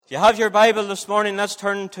If you have your Bible this morning, let's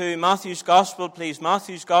turn to Matthew's Gospel, please.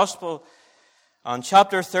 Matthew's Gospel and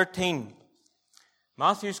chapter 13.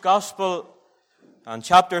 Matthew's Gospel and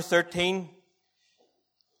chapter 13.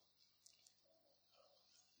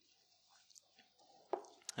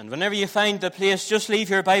 And whenever you find the place, just leave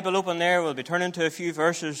your Bible open there. We'll be turning to a few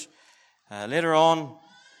verses later on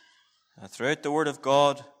throughout the Word of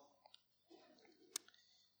God.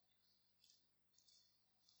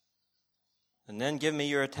 And then give me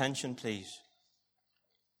your attention, please.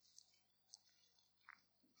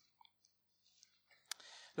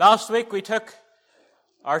 Last week we took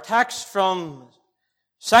our text from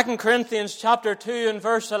 2 Corinthians chapter 2 and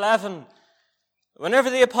verse 11. Whenever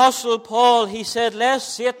the Apostle Paul, he said,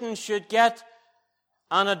 lest Satan should get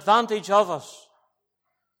an advantage of us,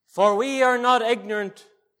 for we are not ignorant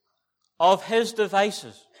of his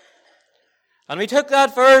devices. And we took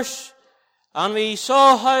that verse and we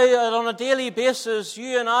saw how on a daily basis,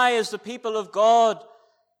 you and I as the people of God,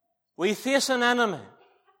 we face an enemy.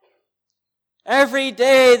 Every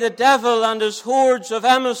day the devil and his hordes of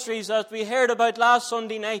emissaries, as we heard about last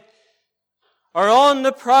Sunday night, are on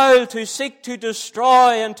the prowl to seek to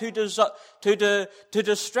destroy and to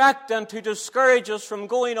distract and to discourage us from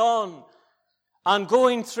going on and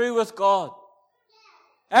going through with God.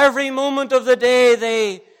 Every moment of the day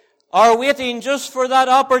they are waiting just for that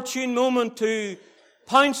opportune moment to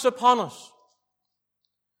pounce upon us.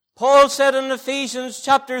 Paul said in Ephesians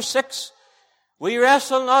chapter 6, we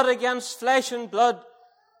wrestle not against flesh and blood,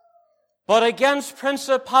 but against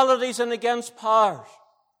principalities and against powers,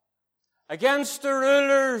 against the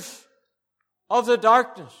rulers of the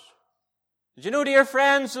darkness. Did you know, dear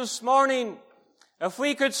friends, this morning, if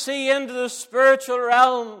we could see into the spiritual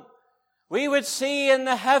realm, we would see in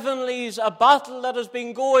the heavenlies a battle that has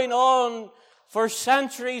been going on for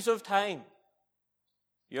centuries of time.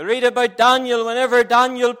 You read about Daniel, whenever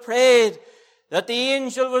Daniel prayed, that the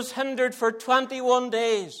angel was hindered for 21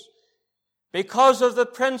 days because of the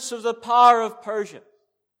prince of the power of Persia.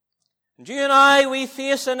 And you and I, we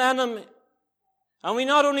face an enemy. And we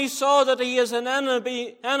not only saw that he is an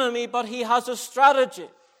enemy, but he has a strategy,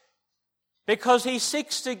 because he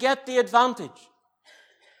seeks to get the advantage.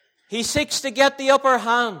 He seeks to get the upper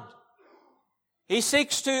hand. He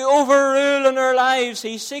seeks to overrule in our lives.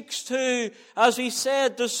 He seeks to, as we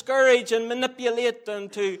said, discourage and manipulate and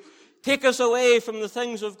to take us away from the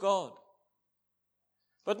things of God.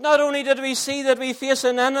 But not only did we see that we face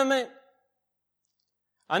an enemy,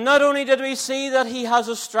 and not only did we see that he has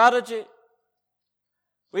a strategy,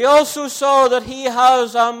 we also saw that he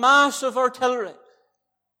has a massive artillery.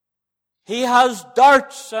 He has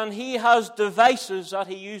darts and he has devices that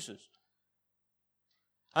he uses.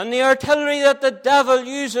 And the artillery that the devil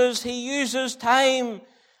uses, he uses time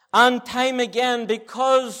and time again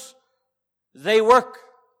because they work.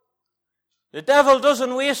 The devil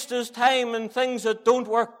doesn't waste his time in things that don't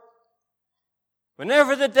work.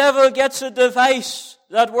 Whenever the devil gets a device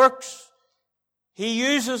that works, he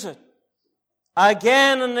uses it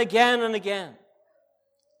again and again and again.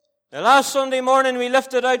 The last Sunday morning we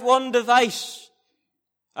lifted out one device,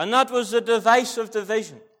 and that was the device of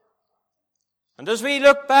division. And as we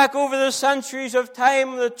look back over the centuries of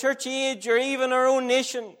time, the church age, or even our own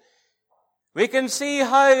nation, we can see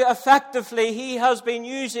how effectively he has been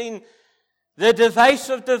using the device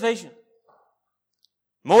of division.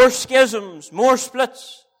 More schisms, more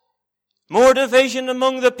splits, more division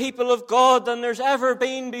among the people of God than there's ever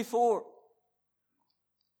been before.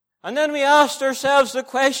 And then we asked ourselves the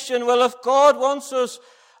question, well, if God wants us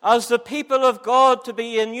as the people of God to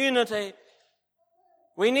be in unity,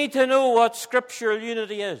 we need to know what scriptural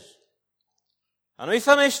unity is. And we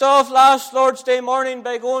finished off last Lord's Day morning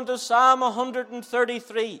by going to Psalm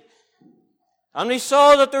 133. And we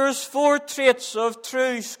saw that there is 4 traits of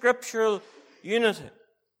true scriptural unity.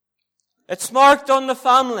 It's marked on the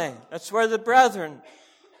family. It's where the brethren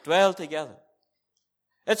dwell together.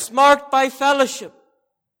 It's marked by fellowship.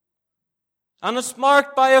 And it's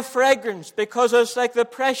marked by a fragrance, because it's like the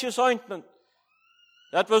precious ointment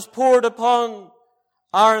that was poured upon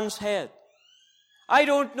Aaron's head. I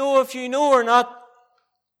don't know if you know or not,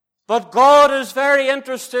 but God is very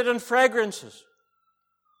interested in fragrances.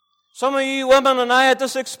 Some of you women, and I had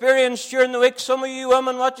this experience during the week, some of you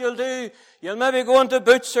women, what you'll do, you'll maybe go into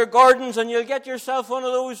Boots or Gordon's and you'll get yourself one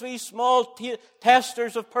of those wee small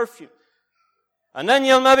testers of perfume. And then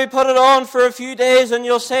you'll maybe put it on for a few days and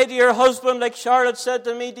you'll say to your husband, like Charlotte said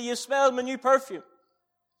to me, do you smell my new perfume?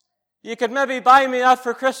 You could maybe buy me that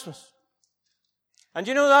for Christmas. And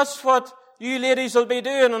you know, that's what you ladies will be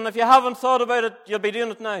doing, and if you haven't thought about it, you'll be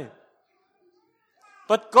doing it now.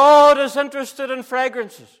 But God is interested in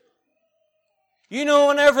fragrances. You know,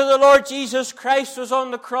 whenever the Lord Jesus Christ was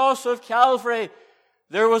on the cross of Calvary,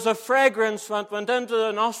 there was a fragrance that went into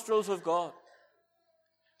the nostrils of God.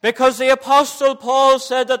 Because the Apostle Paul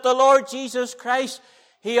said that the Lord Jesus Christ,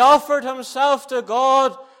 He offered Himself to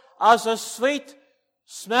God as a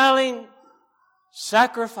sweet-smelling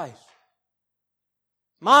sacrifice.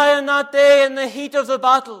 In that day, in the heat of the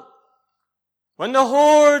battle, when the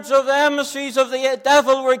hordes of the emissaries of the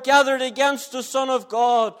devil were gathered against the Son of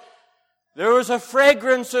God, there was a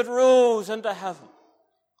fragrance that rose into heaven.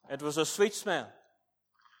 It was a sweet smell.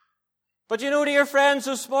 But you know, dear friends,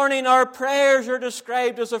 this morning our prayers are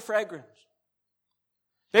described as a fragrance.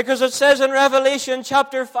 Because it says in Revelation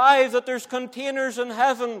chapter 5 that there's containers in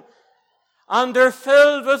heaven and they're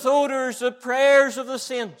filled with odors, the prayers of the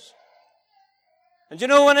saints. And you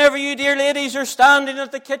know, whenever you dear ladies are standing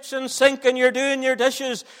at the kitchen sink and you're doing your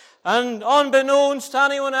dishes, and unbeknownst to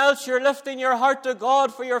anyone else, you're lifting your heart to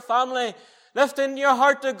God for your family, lifting your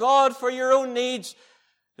heart to God for your own needs,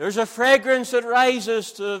 there's a fragrance that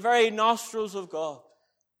rises to the very nostrils of God.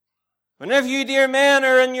 Whenever you dear men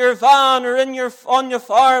are in your van or on your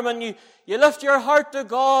farm and you lift your heart to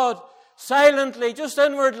God silently, just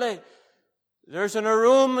inwardly, there's an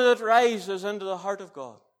aroma that rises into the heart of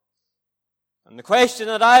God. And the question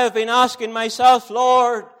that I have been asking myself,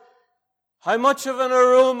 Lord, how much of an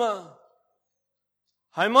aroma,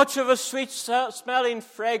 how much of a sweet-smelling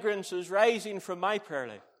fragrance is rising from my prayer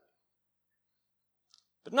life?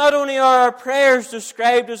 But not only are our prayers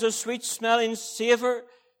described as a sweet-smelling savor,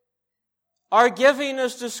 our giving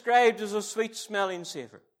is described as a sweet-smelling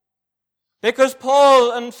savor. Because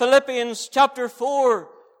Paul in Philippians chapter 4,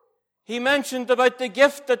 he mentioned about the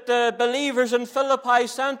gift that the believers in Philippi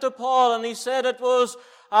sent to Paul, and he said it was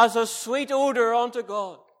as a sweet odor unto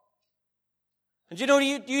God. And you know,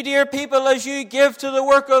 you dear people, as you give to the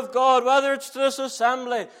work of God, whether it's to this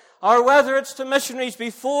assembly or whether it's to missionaries,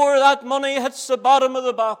 before that money hits the bottom of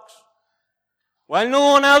the box, while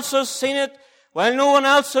no one else has seen it, while no one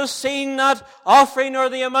else has seen that offering or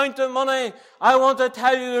the amount of money, I want to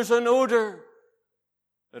tell you there's an odor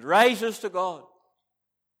that rises to God.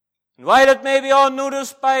 And while it may be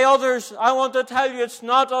unnoticed by others, I want to tell you it's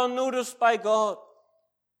not unnoticed by God.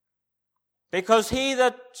 Because he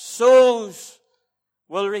that sows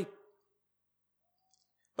will reap.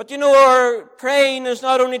 But you know, our praying is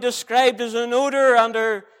not only described as an odor, and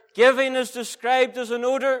our giving is described as an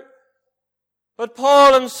odor, but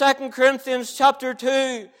Paul in 2 Corinthians chapter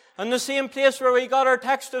 2, in the same place where we got our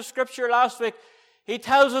text of Scripture last week, he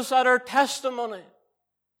tells us that our testimony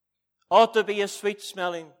ought to be a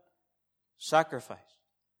sweet-smelling sacrifice.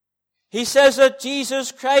 He says that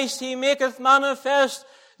Jesus Christ, He maketh manifest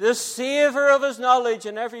the savour of His knowledge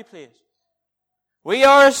in every place. We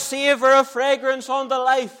are a savour of fragrance unto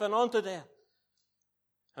life and unto death.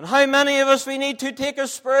 And how many of us we need to take a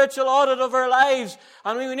spiritual audit of our lives,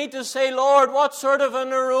 and we need to say, Lord, what sort of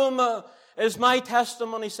an aroma is my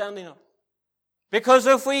testimony sending up? Because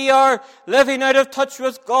if we are living out of touch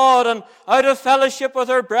with God and out of fellowship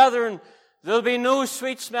with our brethren, there'll be no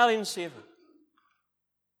sweet-smelling savour.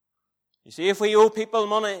 You see, if we owe people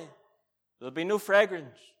money, there'll be no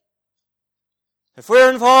fragrance. If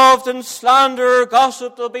we're involved in slander or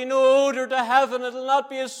gossip, there'll be no odor to heaven. It'll not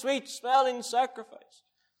be a sweet-smelling sacrifice.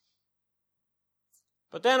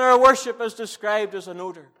 But then our worship is described as an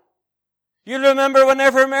odor. You remember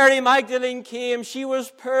whenever Mary Magdalene came, she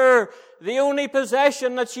was poor. The only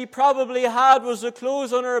possession that she probably had was the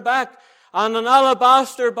clothes on her back and an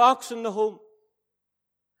alabaster box in the home.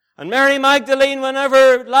 And Mary Magdalene,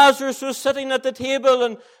 whenever Lazarus was sitting at the table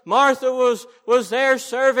and Martha was there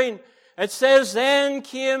serving, it says, then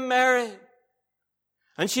came Mary,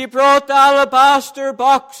 and she brought the alabaster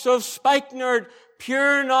box of spikenard,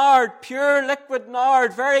 pure nard, pure liquid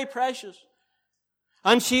nard, very precious.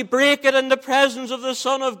 And she brake it in the presence of the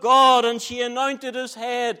Son of God, and she anointed His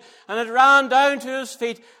head, and it ran down to His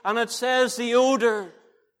feet, and it says the odor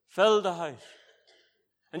filled the house.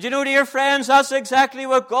 And you know, dear friends, that's exactly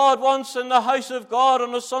what God wants in the house of God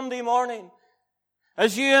on a Sunday morning.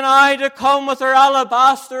 As you and I to come with our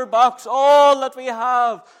alabaster box, all that we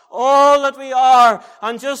have, all that we are,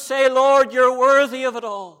 and just say, Lord, You're worthy of it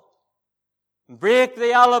all. And break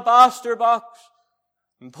the alabaster box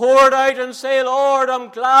and pour it out and say, Lord, I'm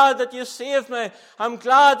glad that You saved me. I'm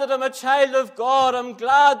glad that I'm a child of God. I'm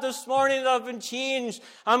glad this morning that I've been changed.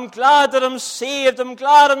 I'm glad that I'm saved. I'm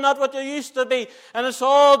glad I'm not what I used to be. And it's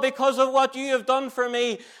all because of what You have done for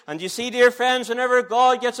me. And you see, dear friends, whenever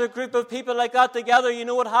God gets a group of people like that together, you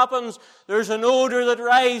know what happens? There's an odor that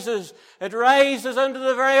rises. It rises into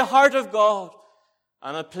the very heart of God.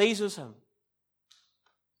 And it pleases Him.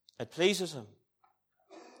 It pleases Him.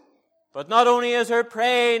 But not only is our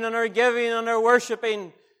praying and our giving and our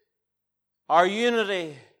worshiping, our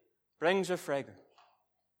unity brings a fragrance.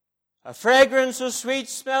 A fragrance of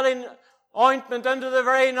sweet-smelling ointment into the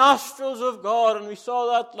very nostrils of God. And we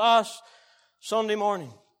saw that last Sunday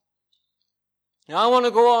morning. Now I want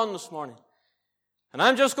to go on this morning. And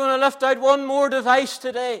I'm just going to lift out one more device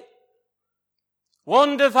today.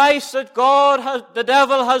 One device that the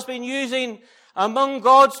devil has been using among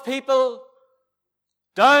God's people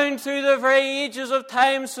down through the very ages of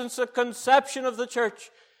time since the conception of the church.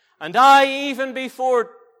 And even before it,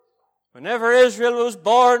 whenever Israel was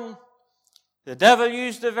born, the devil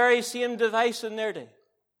used the very same device in their day.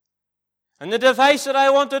 And the device that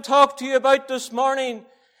I want to talk to you about this morning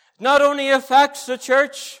not only affects the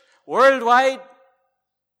church worldwide,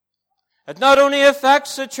 it not only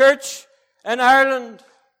affects the church in Ireland,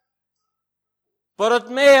 but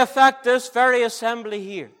it may affect this very assembly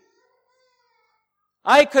here.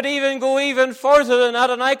 I could even go even further than that,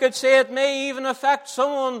 and I could say it may even affect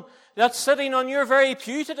someone that's sitting on your very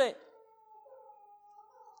pew today.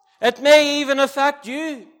 It may even affect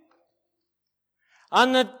you.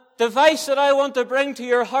 And the device that I want to bring to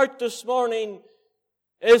your heart this morning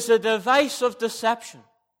is the device of deception.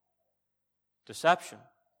 Deception.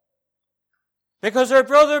 Because our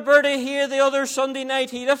brother Bertie here the other Sunday night,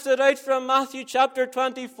 he lifted out from Matthew chapter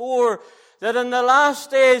 24 that in the last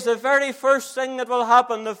days, the very first thing that will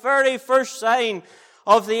happen, the very first sign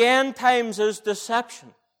of the end times is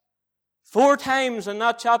deception. 4 times in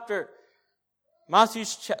that chapter,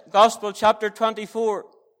 Matthew's Gospel chapter 24,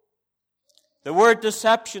 the word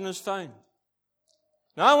deception is found.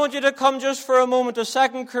 Now I want you to come just for a moment to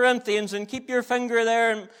 2 Corinthians and keep your finger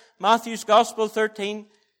there in Matthew's Gospel 13.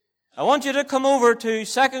 I want you to come over to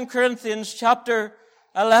 2 Corinthians chapter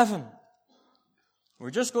 11. We're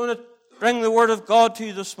just going to bring the Word of God to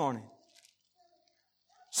you this morning.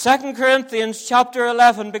 2 Corinthians chapter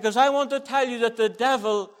 11, because I want to tell you that the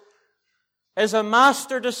devil is a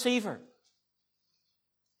master deceiver.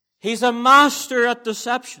 He's a master at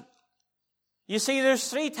deception. You see, there's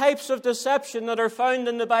 3 types of deception that are found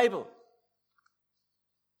in the Bible.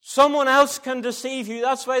 Someone else can deceive you.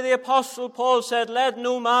 That's why the Apostle Paul said, let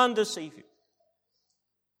no man deceive you.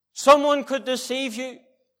 Someone could deceive you.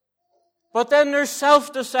 But then there's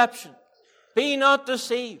self-deception. Be not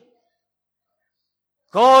deceived.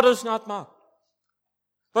 God is not mocked.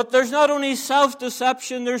 But there's not only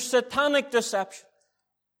self-deception, there's satanic deception.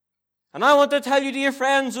 And I want to tell you, dear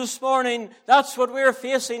friends, this morning, that's what we're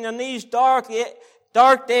facing in these dark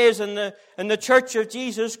days in the Church of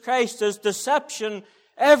Jesus Christ, is deception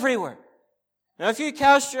everywhere. Now, if you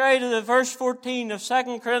cast your eye to the verse 14 of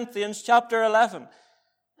 2 Corinthians chapter 11,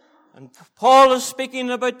 and Paul is speaking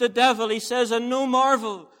about the devil, he says, and no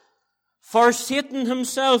marvel, for Satan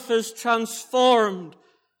himself is transformed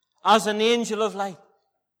as an angel of light.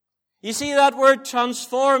 You see that word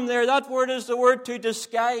transform there, that word is the word to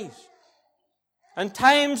disguise. And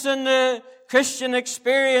times in the Christian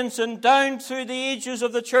experience and down through the ages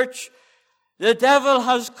of the church, the devil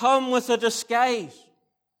has come with a disguise.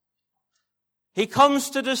 He comes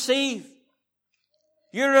to deceive.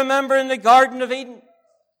 You remember in the Garden of Eden,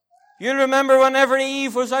 you remember whenever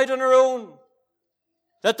Eve was out on her own,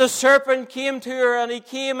 that the serpent came to her and he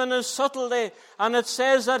came in his subtlety, and it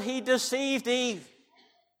says that he deceived Eve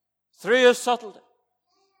through his subtlety.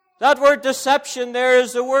 That word deception there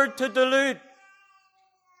is the word to delude,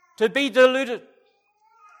 to be deluded.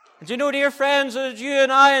 And you know, dear friends, as you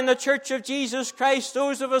and I in the Church of Jesus Christ,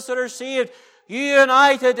 those of us that are saved, you and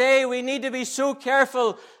I today, we need to be so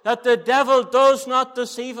careful that the devil does not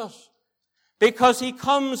deceive us, because he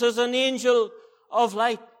comes as an angel of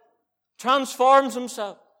light, transforms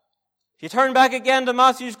himself. If you turn back again to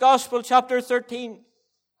Matthew's Gospel, chapter 13.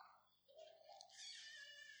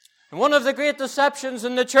 And one of the great deceptions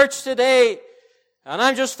in the church today, and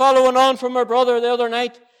I'm just following on from our brother the other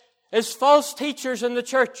night, is false teachers in the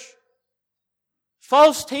church.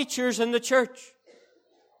 False teachers in the church.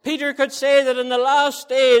 Peter could say that in the last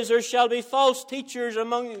days there shall be false teachers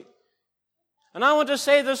among you. And I want to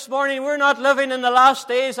say this morning, we're not living in the last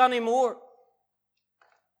days anymore.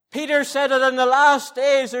 Peter said that in the last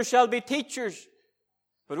days there shall be teachers.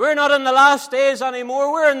 But we're not in the last days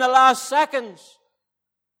anymore. We're in the last seconds.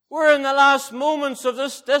 We're in the last moments of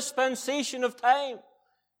this dispensation of time.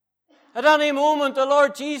 At any moment, the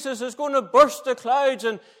Lord Jesus is going to burst the clouds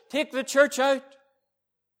and take the church out.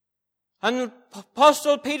 And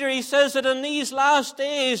Apostle Peter, he says that in these last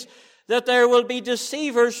days that there will be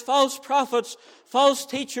deceivers, false prophets, false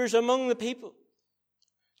teachers among the people.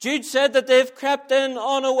 Jude said that they've crept in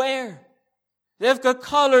unaware. They've got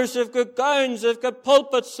collars, they've got gowns, they've got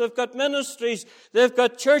pulpits, they've got ministries, they've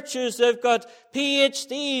got churches, they've got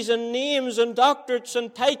PhDs and names and doctorates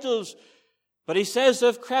and titles. But he says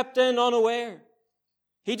they've crept in unaware.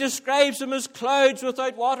 He describes them as clouds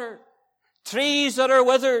without water, trees that are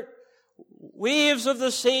withered, waves of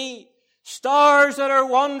the sea, stars that are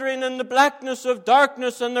wandering in the blackness of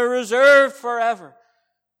darkness, and they're reserved forever.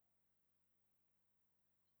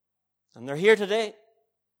 And they're here today.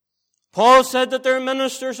 Paul said that they're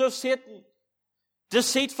ministers of Satan,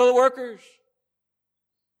 deceitful workers.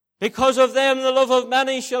 Because of them the love of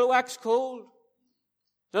many shall wax cold.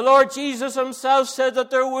 The Lord Jesus himself said that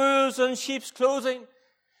they're wolves in sheep's clothing.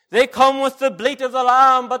 They come with the bleat of the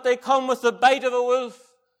lamb, but they come with the bite of a wolf.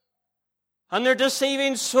 And they're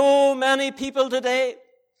deceiving so many people today.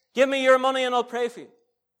 Give me your money and I'll pray for you.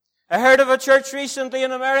 I heard of a church recently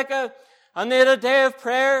in America, and they had a day of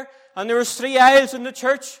prayer, and there was 3 aisles in the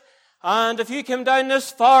church. And if you came down this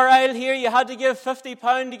far aisle here, you had to give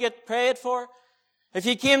 £50 to get prayed for. If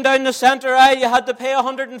you came down the centre aisle, you had to pay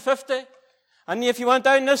 150. And if you went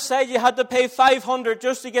down this side, you had to pay 500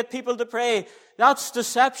 just to get people to pray. That's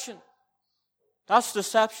deception. That's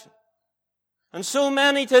deception. And so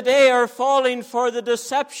many today are falling for the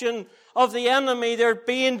deception of the enemy. They're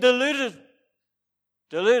being deluded.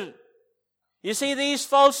 Deluded. You see, these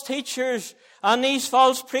false teachers and these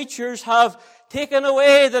false preachers have taken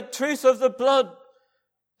away the truth of the blood.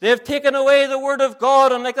 They've taken away the Word of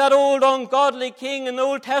God, and like that old ungodly king in the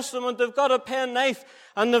Old Testament, they've got a penknife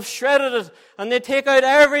and they've shredded it, and they take out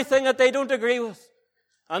everything that they don't agree with,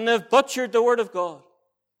 and they've butchered the Word of God.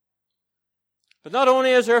 But not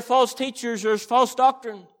only is there false teachers, there's false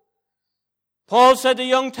doctrine. Paul said to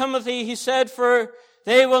young Timothy, he said, for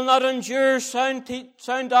they will not endure sound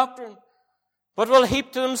doctrine, but will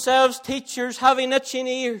heap to themselves teachers having itching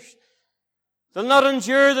ears. They'll not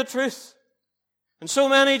endure the truth. And so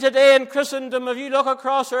many today in Christendom, if you look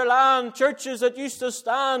across our land, churches that used to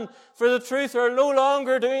stand for the truth are no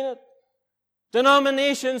longer doing it.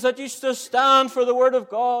 Denominations that used to stand for the Word of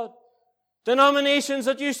God. Denominations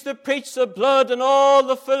that used to preach the blood and all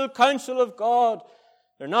the full counsel of God.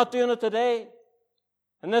 They're not doing it today.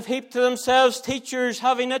 And they've heaped to themselves teachers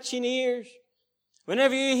having itching ears.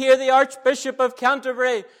 Whenever you hear the Archbishop of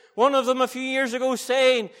Canterbury, one of them a few years ago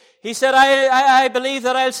saying, he said, I believe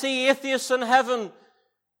that I'll see atheists in heaven.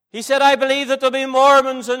 He said, I believe that there'll be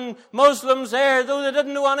Mormons and Muslims there. Though they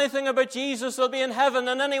didn't know anything about Jesus, they'll be in heaven.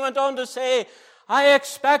 And then he went on to say, I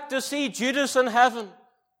expect to see Judas in heaven.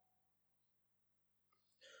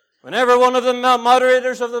 Whenever one of the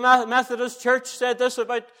moderators of the Methodist Church said this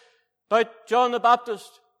about John the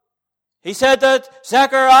Baptist, he said that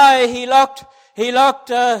Zechariah, he locked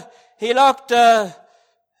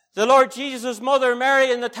the Lord Jesus' mother,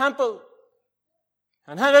 Mary, in the temple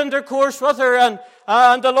and had intercourse with her, and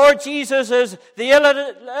the Lord Jesus is the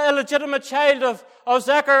illegitimate child of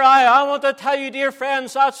Zechariah. I want to tell you, dear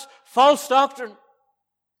friends, that's false doctrine.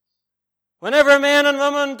 Whenever men and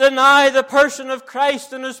women deny the person of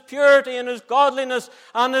Christ and His purity and His godliness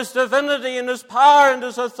and His divinity and His power and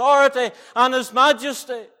His authority and His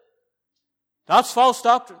majesty, that's false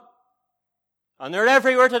doctrine. And they're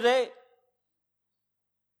everywhere today.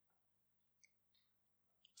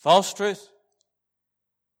 False truth.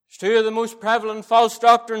 Two of the most prevalent false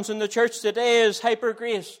doctrines in the church today is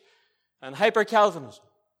hyper-grace and hyper-Calvinism.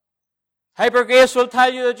 Hyper-grace will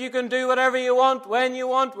tell you that you can do whatever you want, when you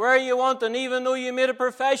want, where you want, and even though you made a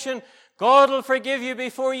profession, God will forgive you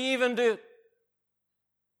before you even do it.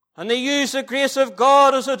 And they use the grace of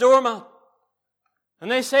God as a doormat. And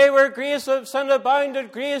they say where grace of sin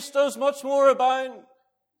abounded, grace does much more abound.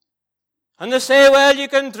 And they say, well, you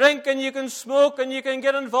can drink and you can smoke and you can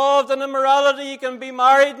get involved in immorality. You can be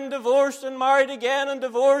married and divorced and married again and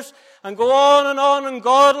divorced and go on and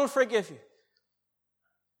God will forgive you.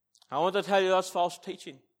 I want to tell you that's false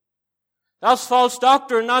teaching. That's false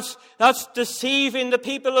doctrine. That's deceiving the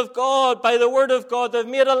people of God by the Word of God. They've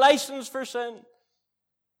made a license for sin.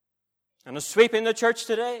 And it's sweeping the church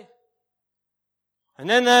today. And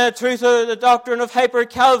then the truth of the doctrine of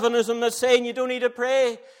hyper-Calvinism that's saying you don't need to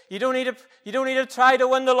pray. You don't need to try to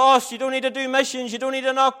win the lost. You don't need to do missions. You don't need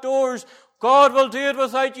to knock doors. God will do it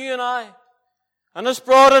without you and I. And it's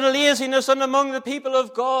brought in laziness in among the people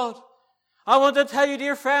of God. I want to tell you,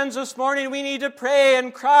 dear friends, this morning we need to pray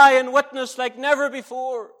and cry and witness like never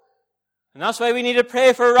before. And that's why we need to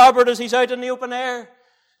pray for Robert as he's out in the open air.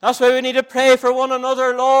 That's why we need to pray for one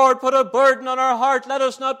another. Lord, put a burden on our heart. Let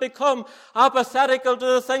us not become apathetical to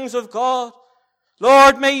the things of God.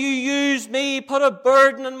 Lord, may you use me. Put a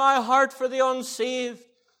burden in my heart for the unsaved.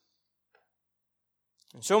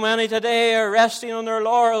 And so many today are resting on their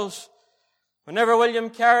laurels Whenever William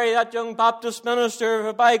Carey, that young Baptist minister of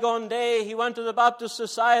a bygone day, he went to the Baptist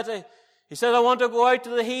Society, he said, I want to go out to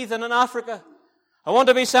the heathen in Africa. I want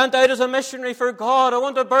to be sent out as a missionary for God. I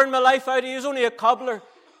want to burn my life out. He was only a cobbler.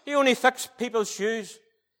 He only fixed people's shoes.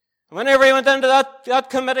 And whenever he went into that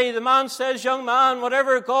committee, the man says, young man,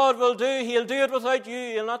 whatever God will do, He'll do it without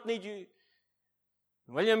you. He'll not need you.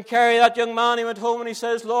 And William Carey, that young man, he went home and he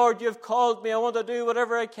says, Lord, you've called me. I want to do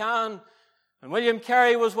whatever I can. And William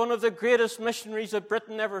Carey was one of the greatest missionaries that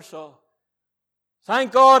Britain ever saw.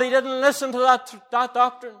 Thank God he didn't listen to that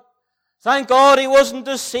doctrine. Thank God he wasn't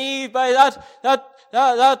deceived by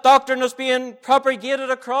that doctrine that's being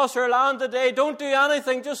propagated across our land today. Don't do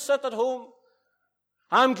anything, just sit at home.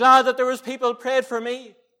 I'm glad that there was people prayed for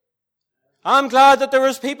me. I'm glad that there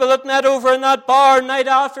was people that met over in that bar night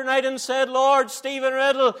after night and said, Lord, Stephen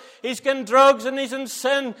Riddle, he's getting drugs and he's in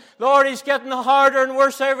sin. Lord, he's getting harder and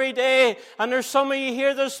worse every day. And there's some of you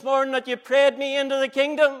here this morning that you prayed me into the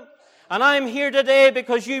kingdom. And I'm here today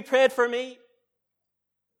because you prayed for me.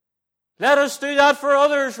 Let us do that for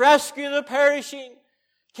others. Rescue the perishing.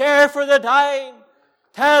 Care for the dying.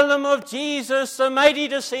 Tell them of Jesus, the mighty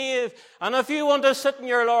to save. And if you want to sit in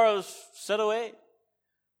your laurels, sit away.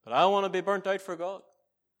 But I want to be burnt out for God.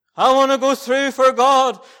 I want to go through for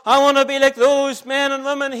God. I want to be like those men and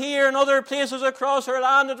women here and other places across our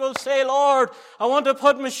land that will say, Lord, I want to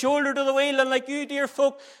put my shoulder to the wheel, and like you dear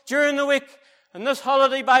folk during the week, in this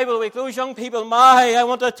holiday Bible week, those young people, I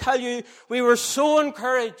want to tell you, we were so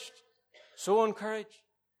encouraged. So encouraged.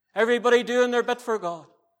 Everybody doing their bit for God.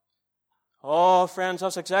 Oh, friends,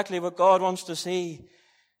 that's exactly what God wants to see,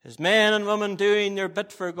 is men and women doing their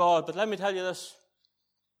bit for God. But let me tell you this.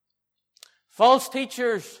 False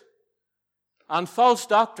teachers and false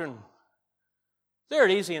doctrine, they're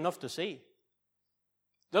easy enough to see.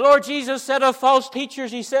 The Lord Jesus said of false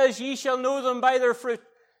teachers, He says, ye shall know them by their fruit.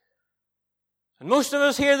 And most of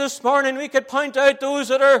us here this morning, we could point out those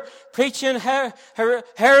that are preaching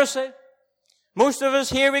heresy. Most of us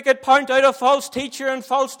here, we could point out a false teacher and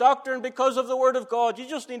false doctrine because of the Word of God. You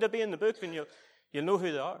just need to be in the book and you'll know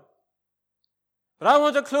who they are. But I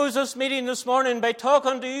want to close this meeting this morning by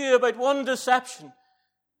talking to you about one deception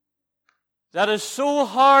that is so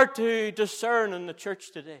hard to discern in the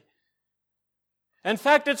church today. In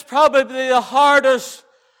fact, it's probably the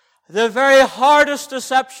very hardest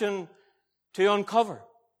deception to uncover.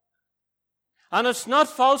 And it's not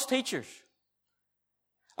false teachers.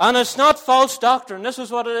 And it's not false doctrine. This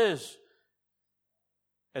is what it is.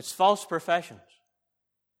 It's false professions.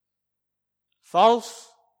 False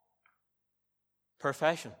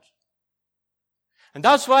professions. And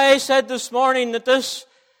that's why I said this morning that this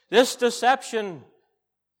deception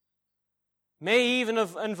may even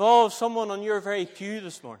involve someone on your very pew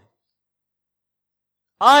this morning.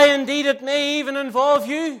 Indeed, it may even involve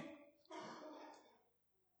you.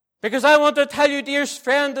 Because I want to tell you, dear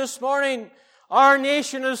friend, this morning, our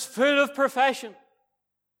nation is full of profession,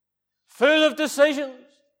 full of decisions,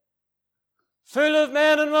 full of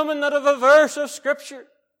men and women that have a verse of Scripture,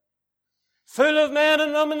 full of men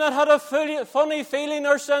and women that had a funny feeling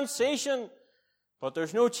or sensation, but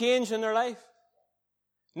there's no change in their life.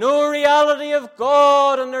 No reality of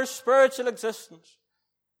God in their spiritual existence.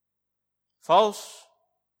 False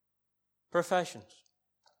professions.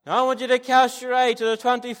 Now I want you to cast your eye to the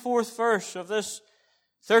 24th verse of this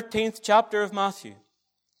 13th chapter of Matthew.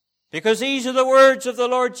 Because these are the words of the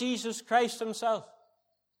Lord Jesus Christ Himself.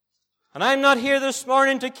 And I'm not here this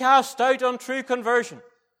morning to cast doubt on true conversion.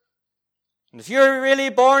 And if you're really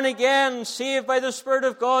born again, saved by the Spirit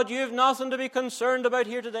of God, you have nothing to be concerned about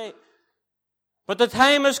here today. But the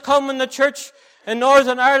time has come in the church in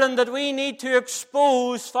Northern Ireland that we need to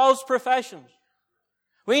expose false professions.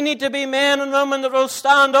 We need to be men and women that will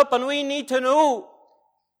stand up, and we need to know.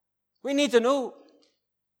 We need to know.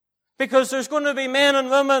 Because there's going to be men and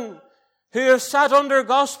women who have sat under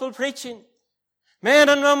gospel preaching. Men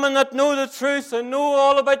and women that know the truth and know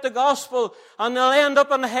all about the gospel, and they'll end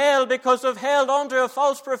up in hell because they've held on to a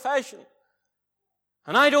false profession.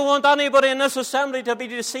 And I don't want anybody in this assembly to be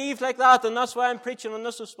deceived like that, and that's why I'm preaching on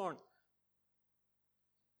this morning.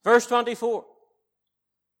 Verse 24.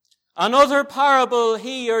 Another parable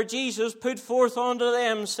He, or Jesus, put forth unto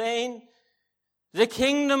them, saying, the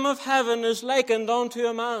kingdom of heaven is likened unto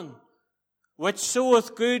a man, which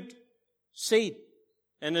soweth good seed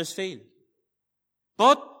in his field.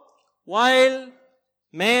 But while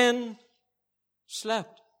men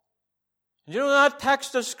slept. You know, that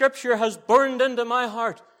text of Scripture has burned into my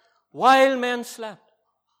heart. While men slept.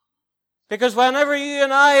 Because whenever you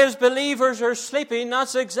and I as believers are sleeping,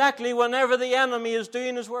 that's exactly whenever the enemy is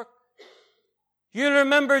doing his work. You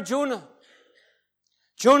remember Jonah.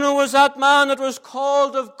 Jonah was that man that was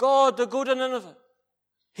called of God to go to Nineveh.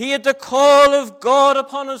 He had the call of God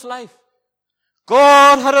upon his life.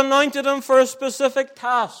 God had anointed him for a specific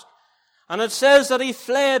task. And it says that he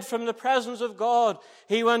fled from the presence of God.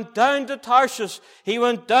 He went down to Tarshish. He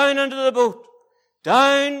went down into the boat.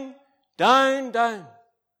 Down, down, down.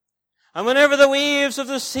 And whenever the waves of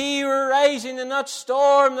the sea were rising in that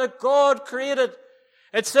storm that God created,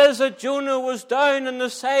 it says that Jonah was down in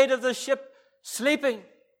the side of the ship sleeping.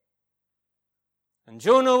 And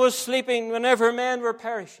Jonah was sleeping whenever men were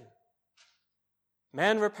perishing.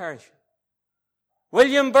 Men were perishing.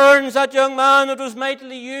 William Burns, that young man that was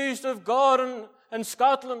mightily used of God in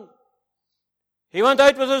Scotland, he went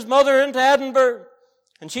out with his mother into Edinburgh,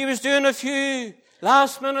 and she was doing a few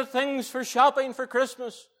last-minute things for shopping for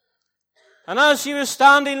Christmas. And as she was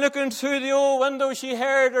standing looking through the old window, she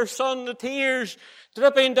heard her son, the tears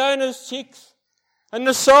dripping down his cheeks, and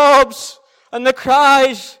the sobs, and the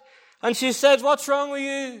cries. And she said, "What's wrong with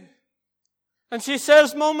you?" And she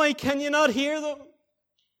says, "Mummy, can you not hear them?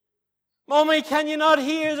 Mummy, can you not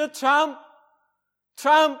hear the tramp,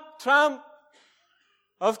 tramp, tramp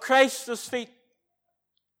of Christ's feet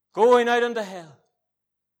going out into hell?"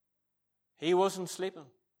 He wasn't sleeping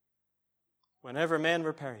whenever men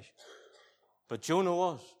were perishing, but Jonah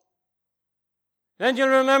was. Then you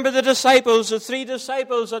remember the disciples, the 3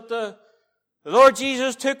 disciples that the Lord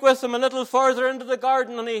Jesus took with him a little further into the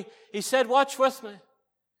garden, and he said, "Watch with me."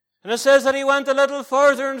 And it says that he went a little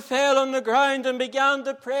further and fell on the ground and began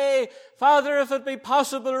to pray, "Father, if it be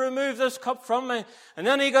possible, remove this cup from me." And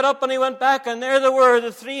then he got up and he went back, and there they were,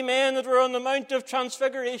 the 3 men that were on the Mount of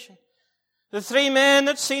Transfiguration. The 3 men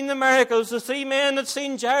that seen the miracles, the 3 men that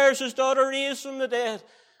seen Jairus' daughter raised from the dead.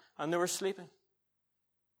 And they were sleeping.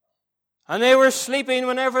 And they were sleeping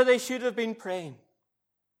whenever they should have been praying.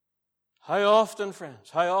 How often,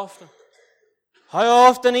 friends, how often? How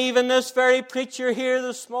often even this very preacher here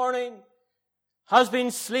this morning has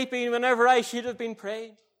been sleeping whenever I should have been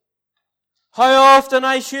praying. How often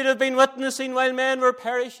I should have been witnessing while men were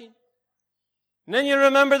perishing. And then you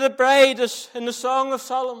remember the bride in the Song of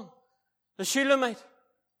Solomon, the Shulamite.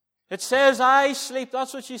 It says, "I sleep."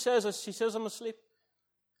 That's what she says. She says, "I'm asleep.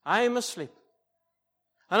 I'm asleep."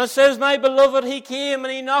 And it says, "My beloved, he came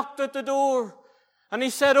and he knocked at the door. And he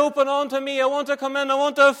said, 'Open unto me. I want to come in. I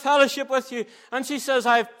want to have fellowship with you.' And she says,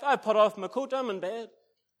 I've put off my coat. I'm in bed.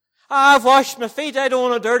 I've washed my feet. I don't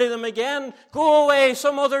want to dirty them again. Go away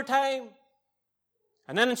some other time."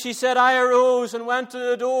 And then she said, "I arose and went to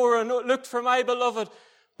the door and looked for my beloved.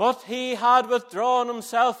 But he had withdrawn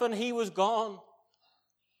himself and he was gone."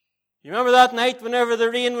 You remember that night whenever the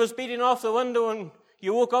rain was beating off the window and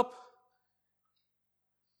you woke up?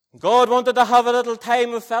 God wanted to have a little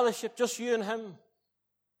time of fellowship, just you and him.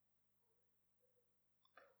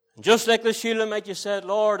 And just like the Shulamite, you said,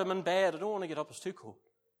 "Lord, I'm in bed. I don't want to get up. It's too cold."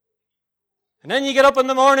 And then you get up in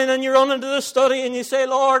the morning and you run into the study and you say,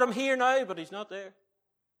 "Lord, I'm here now," but he's not there.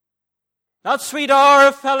 That sweet hour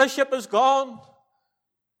of fellowship is gone.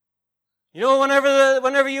 You know,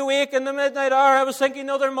 whenever you wake in the midnight hour, I was thinking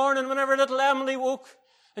the other morning, whenever little Emily woke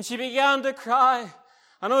and she began to cry.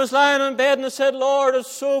 And I was lying in bed and I said, "Lord,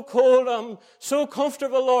 it's so cold. I'm so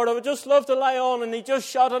comfortable, Lord. I would just love to lie on." And he just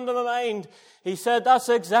shot into my mind. He said, "That's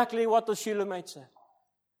exactly what the Shulamite said."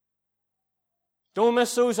 Don't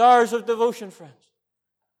miss those hours of devotion, friends.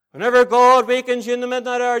 Whenever God wakens you in the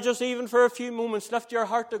midnight hour, just even for a few moments, lift your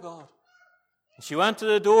heart to God. And she went to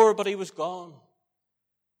the door, but he was gone.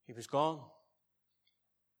 He was gone.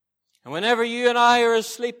 And whenever you and I are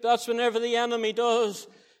asleep, that's whenever the enemy does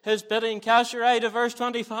his bidding. Cast your eye to verse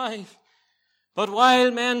 25. "But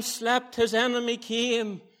while men slept, his enemy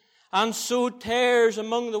came and sowed tares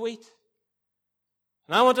among the wheat."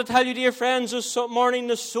 And I want to tell you, dear friends, this morning,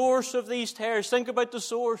 the source of these tares. Think about the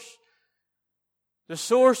source. The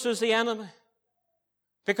source is the enemy.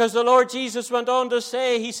 Because the Lord Jesus went on to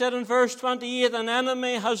say, he said in verse 28, "An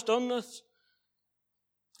enemy has done this."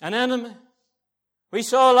 An enemy. We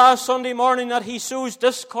saw last Sunday morning that he sows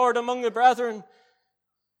discord among the brethren,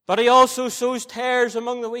 but he also sows tares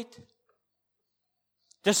among the wheat.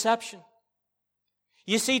 Deception.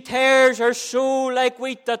 You see, tares are so like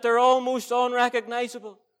wheat that they're almost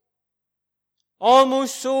unrecognizable.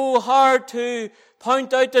 Almost so hard to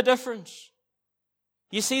point out the difference.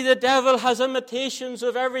 You see, the devil has imitations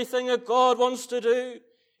of everything that God wants to do.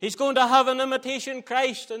 He's going to have an imitation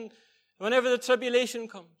Christ, and whenever the tribulation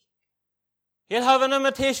comes, he'll have an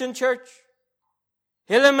imitation church.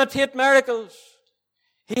 He'll imitate miracles.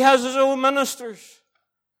 He has his own ministers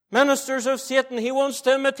of Satan. He wants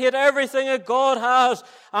to imitate everything that God has,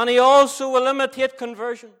 and he also will imitate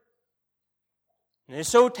conversion. And he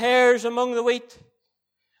sow tares among the wheat.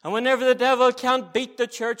 And whenever the devil can't beat the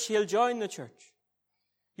church, he'll join the church.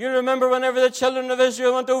 You remember whenever the children of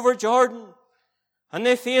Israel went over Jordan, and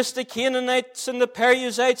they faced the Canaanites and the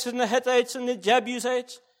Perizzites and the Hittites and the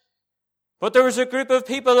Jebusites. But there was a group of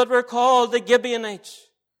people that were called the Gibeonites.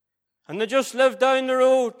 And they just lived down the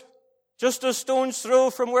road, just a stone's throw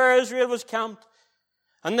from where Israel was camped.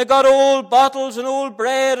 And they got old bottles and old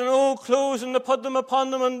bread and old clothes, and they put them upon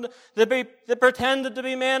them, and they pretended to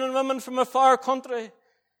be men and women from a far country.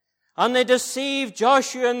 And they deceived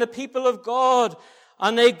Joshua and the people of God,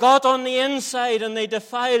 and they got on the inside and they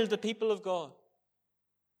defiled the people of God.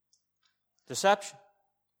 Deception.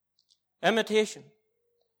 Imitation.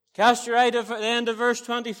 Cast your eye to the end of verse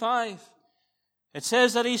 25. It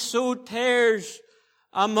says that he sowed tares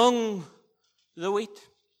among the wheat.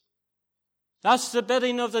 That's the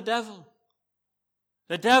bidding of the devil.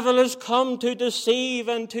 The devil has come to deceive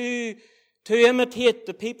and to imitate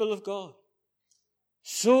the people of God.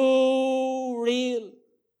 So real.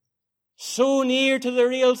 So near to the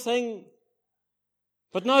real thing.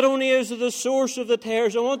 But not only is it the source of the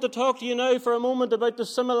tares, I want to talk to you now for a moment about the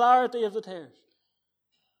similarity of the tares.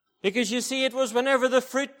 Because you see, it was whenever the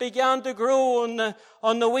fruit began to grow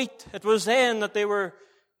on the wheat, it was then that they were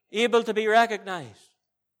able to be recognized.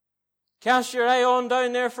 Cast your eye on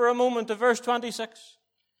down there for a moment to verse 26.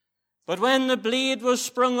 But when the blade was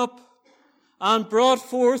sprung up and brought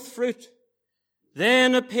forth fruit,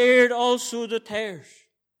 then appeared also the tares.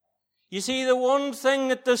 You see, the one thing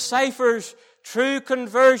that deciphers true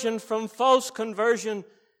conversion from false conversion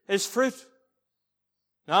is fruit.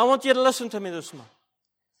 Now I want you to listen to me this morning.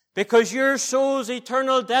 Because your soul's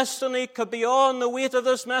eternal destiny could be on the weight of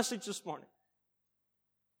this message this morning.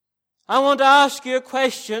 I want to ask you a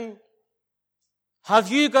question.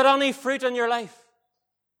 Have you got any fruit in your life?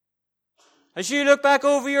 As you look back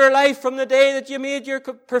over your life from the day that you made your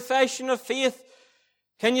profession of faith,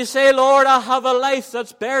 can you say, Lord, I have a life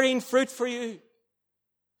that's bearing fruit for you?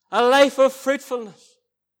 A life of fruitfulness.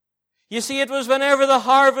 You see, it was whenever the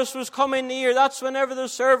harvest was coming near, that's whenever the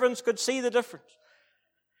servants could see the difference.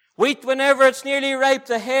 Wheat, whenever it's nearly ripe,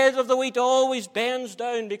 the head of the wheat always bends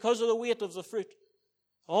down because of the weight of the fruit.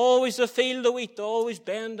 Always the field of wheat, always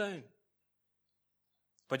bend down.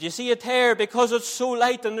 But you see a tare, because it's so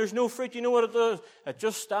light and there's no fruit, you know what it does? It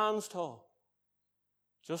just stands tall.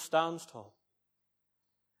 Just stands tall.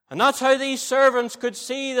 And that's how these servants could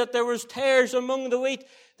see that there was tares among the wheat.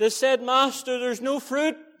 They said, Master, there's no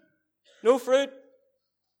fruit. No fruit.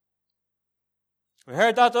 We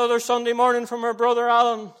heard that the other Sunday morning from our brother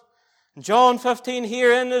Alan. In John 15,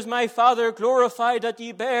 herein is my Father glorified that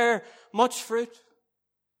ye bear much fruit.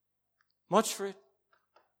 Much fruit.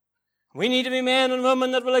 We need to be men and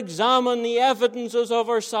women that will examine the evidences of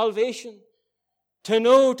our salvation. To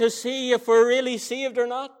know, to see if we're really saved or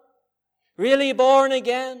not. Really born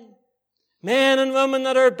again. Men and women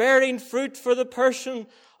that are bearing fruit for the person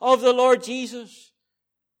of the Lord Jesus.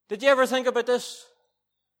 Did you ever think about this?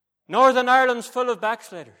 Northern Ireland's full of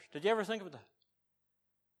backsliders. Did you ever think about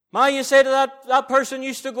that? You say to that person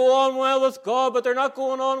used to go on well with God, but they're not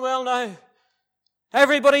going on well now.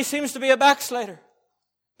 Everybody seems to be a backslider.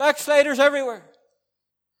 Backsliders everywhere.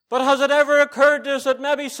 But has it ever occurred to us that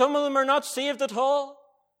maybe some of them are not saved at all?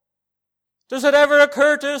 Does it ever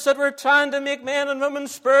occur to us that we're trying to make men and women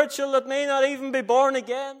spiritual that may not even be born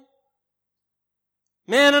again?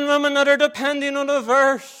 Men and women that are depending on a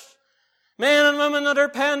verse. Men and women that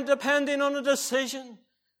are depending on a decision.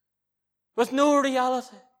 With no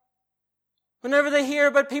reality. Whenever they hear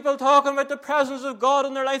about people talking about the presence of God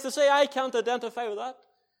in their life, they say, I can't identify with that.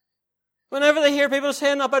 Whenever they hear people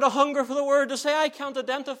saying about a hunger for the Word, they say, I can't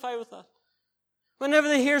identify with that. Whenever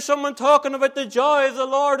they hear someone talking about the joy of the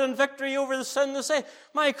Lord and victory over the sin, they say,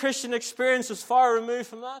 my Christian experience is far removed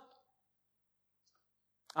from that.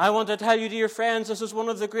 I want to tell you, dear friends, this is one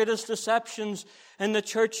of the greatest deceptions in the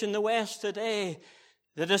church in the West today.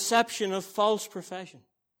 The deception of false profession.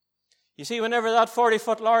 You see, whenever that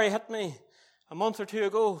 40-foot lorry hit me a month or two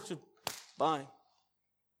ago, it said, bang.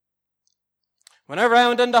 Whenever I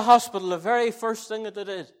went into hospital, the very first thing that they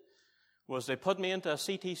did was they put me into a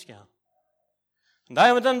CT scan. And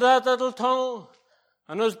I went into that little tunnel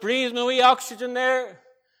and was breathing a wee oxygen there.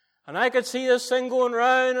 And I could see this thing going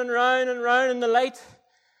round and round and round in the light.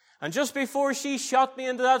 And just before she shot me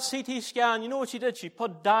into that CT scan, you know what she did? She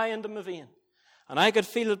put dye into my vein. And I could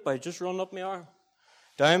feel it by just running up my arm.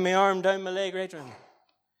 Down my arm, down my leg, right around.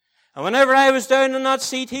 And whenever I was down in that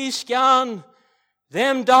CT scan,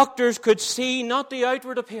 them doctors could see not the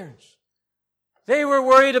outward appearance. They were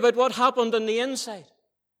worried about what happened on the inside.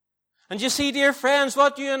 And you see, dear friends,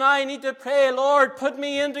 what you and I need to pray, Lord, put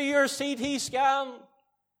me into your CT scan.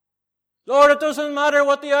 Lord, it doesn't matter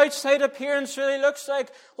what the outside appearance really looks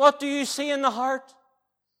like. What do you see in the heart?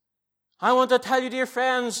 I want to tell you, dear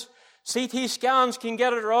friends, CT scans can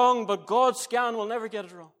get it wrong, but God's scan will never get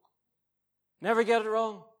it wrong. Never get it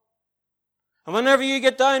wrong. And whenever you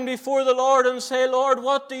get down before the Lord and say, Lord,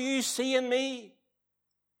 what do you see in me?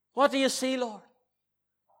 What do you see, Lord?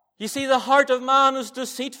 You see, the heart of man is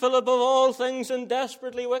deceitful above all things and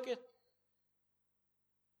desperately wicked.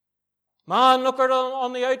 Man looketh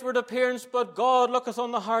on the outward appearance, but God looketh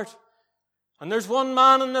on the heart. And there's one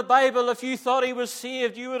man in the Bible, if you thought he was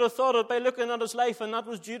saved, you would have thought it by looking at his life, and that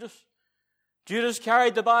was Judas. Judas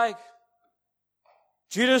carried the bag.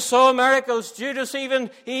 Judas saw miracles. Judas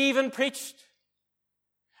even preached.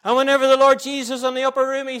 And whenever the Lord Jesus in the upper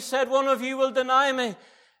room, he said, one of you will deny me,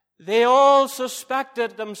 they all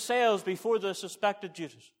suspected themselves before they suspected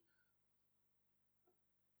Judas.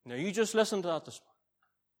 Now you just listen to that this morning.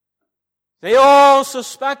 They all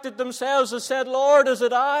suspected themselves and said, Lord, is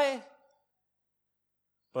it I?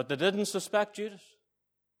 But they didn't suspect Judas.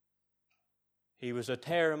 He was a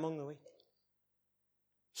tare among the wheat.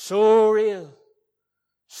 So real.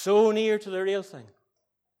 So near to the real thing.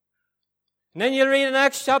 And then you read in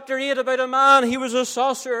Acts chapter 8 about a man, he was a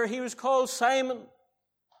sorcerer, he was called Simon.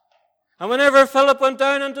 And whenever Philip went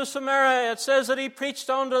down into Samaria, it says that he preached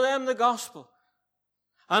unto them the gospel.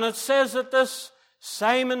 And it says that this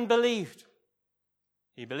Simon believed.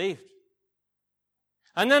 He believed.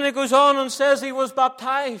 And then it goes on and says he was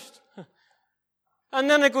baptized. And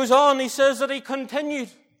then it goes on, he says that he continued.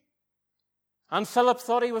 And Philip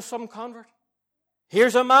thought he was some convert.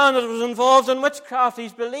 Here's a man that was involved in witchcraft.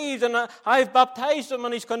 He's believed, and I've baptized him,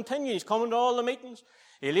 and he's continued. He's coming to all the meetings.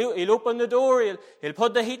 He'll open the door. He'll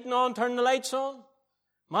put the heating on, turn the lights on.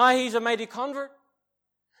 He's a mighty convert.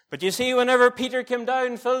 But you see, whenever Peter came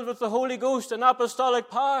down filled with the Holy Ghost and apostolic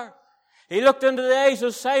power, he looked into the eyes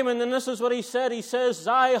of Simon, and this is what he said. He says,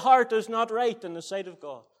 thy heart is not right in the sight of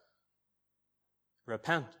God.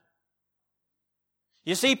 Repent.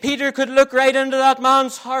 You see, Peter could look right into that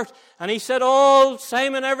man's heart, and he said, oh,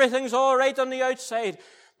 Simon, everything's all right on the outside,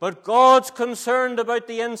 but God's concerned about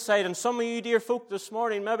the inside. And some of you dear folk this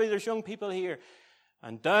morning, maybe there's young people here,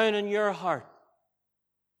 and down in your heart,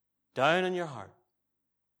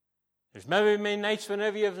 there's maybe many nights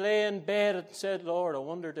whenever you've lay in bed and said, Lord, I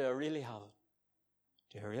wonder, do I really have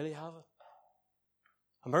it? Do I really have it?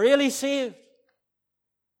 Am I really saved?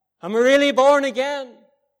 Am I really born again?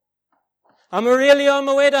 Am I really on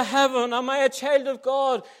my way to heaven? Am I a child of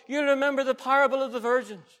God? You remember the parable of the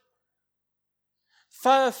virgins.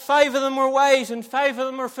 Five of them were wise and 5 of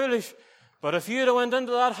them were foolish. But if you'd have went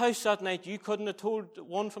into that house that night, you couldn't have told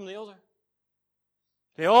one from the other.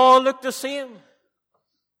 They all looked the same.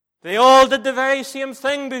 They all did the very same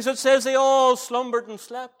thing, because it says they all slumbered and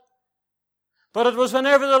slept. But it was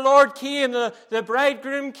whenever the Lord came, the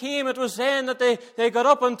bridegroom came, it was then that they got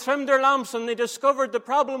up and trimmed their lamps, and they discovered the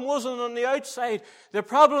problem wasn't on the outside. The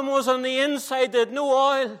problem was on the inside. They had no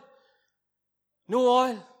oil. No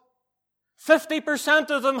oil.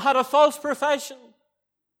 50% of them had a false profession.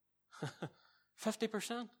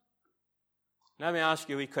 50%. Let me ask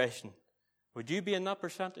you a wee question. Would you be in that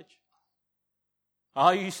percentage?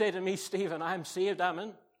 Oh, you say to me, Stephen, I'm saved, I'm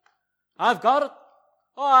in. I've got it.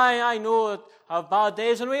 Oh, I know it. I have bad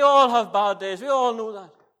days, and we all have bad days. We all know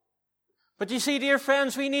that. But you see, dear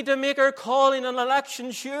friends, we need to make our calling and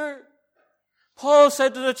election sure. Paul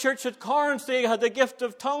said to the church at Corinth, they had the gift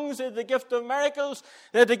of tongues, they had the gift of miracles,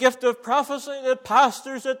 they had the gift of prophecy, they had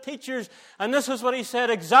pastors, they had teachers. And this is what he said,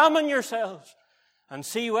 examine yourselves and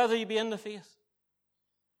see whether you be in the faith.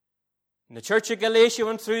 And the church of Galatia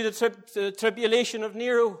went through the tribulation of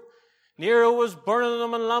Nero. Nero was burning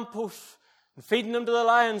them in lampposts and feeding them to the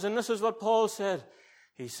lions. And this is what Paul said.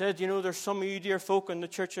 He said, you know, there's some of you dear folk in the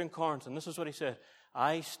church in Corinth. And this is what he said.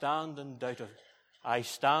 I stand in doubt of it. I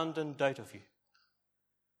stand in doubt of you.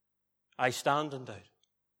 I stand in doubt.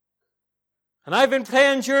 And I've been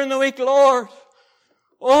praying during the week, Lord,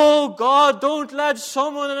 oh God, don't let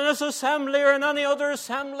someone in this assembly or in any other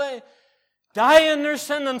assembly die in their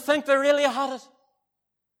sin and think they really had it.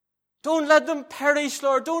 Don't let them perish,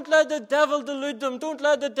 Lord. Don't let the devil delude them. Don't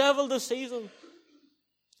let the devil deceive them.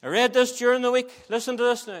 I read this during the week. Listen to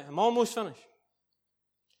this now. I'm almost finished.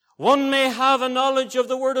 One may have a knowledge of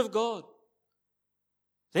the Word of God.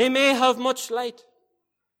 They may have much light.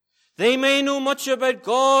 They may know much about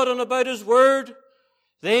God and about His Word.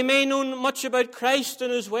 They may know much about Christ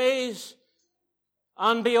and His ways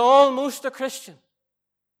and be almost a Christian.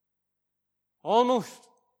 Almost.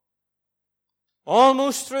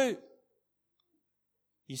 Almost through.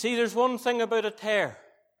 You see, there's one thing about a tear.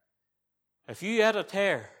 If you had a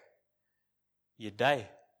tear, you'd die.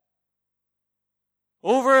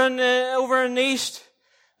 Over in the east,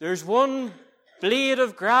 there's one blade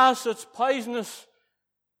of grass that's poisonous,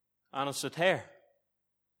 and it's a tare.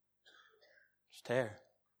 It's tare.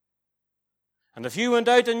 And if you went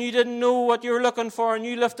out and you didn't know what you were looking for, and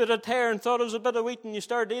you lifted a tare and thought it was a bit of wheat and you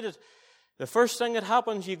started to eat it, the first thing that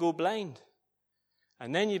happens, you go blind.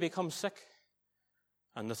 And then you become sick.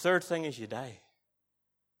 And the third thing is you die.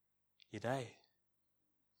 You die.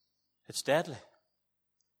 It's deadly.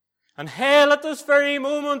 And hell at this very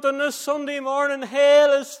moment on this Sunday morning,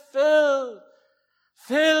 hell is filled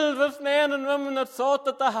with men and women that thought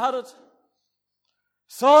that they had it.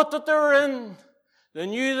 Thought that they were in. They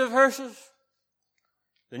knew the verses.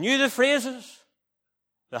 They knew the phrases.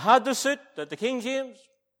 They had the suit at the King James.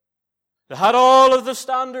 They had all of the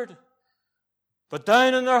standard. But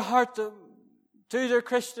down in their heart, to their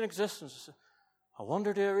Christian existence, I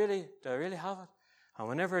wonder, do I really have it? And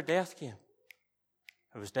whenever death came,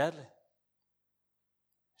 it was deadly.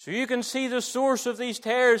 So you can see the source of these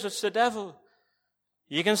tares, it's the devil.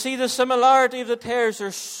 You can see the similarity of the tares.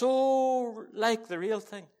 They're so like the real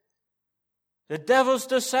thing. The devil's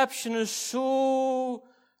deception is so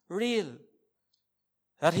real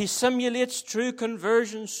that he simulates true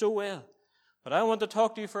conversion so well. But I want to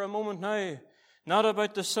talk to you for a moment now, not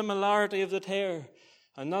about the similarity of the tare,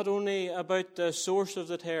 and not only about the source of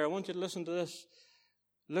the tare. I want you to listen to this.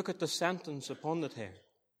 Look at the sentence upon the tare.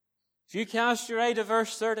 If you cast your eye to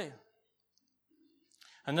verse 30,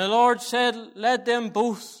 and the Lord said, let them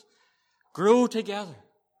both grow together.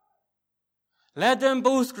 Let them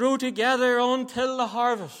both grow together until the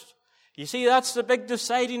harvest. You see, that's the big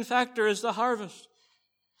deciding factor, is the harvest.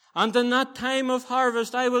 And in that time of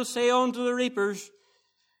harvest, I will say unto the reapers,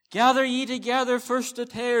 gather ye together first the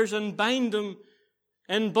tares, and bind them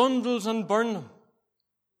in bundles and burn them.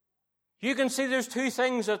 You can see there's two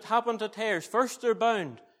things that happen to tares. First, they're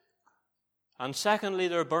bound. And secondly,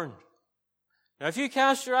 they're burned. Now, if you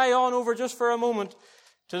cast your eye on over just for a moment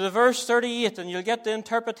to the verse 38, and you'll get the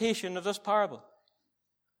interpretation of this parable.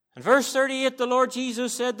 In verse 38, the Lord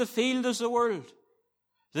Jesus said, the field is the world.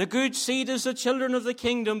 The good seed is the children of the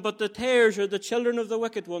kingdom, but the tares are the children of the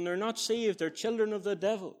wicked one. They're not saved. They're children of the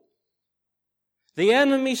devil. The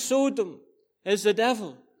enemy sowed them is the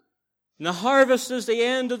devil. And the harvest is the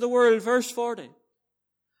end of the world. Verse 40.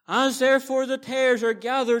 As therefore the tares are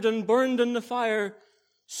gathered and burned in the fire,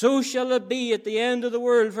 so shall it be at the end of the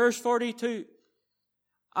world. Verse 42.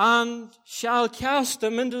 And shall cast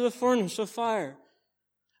them into the furnace of fire.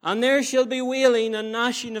 And there shall be wailing and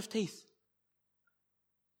gnashing of teeth.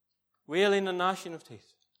 Wailing and gnashing of teeth.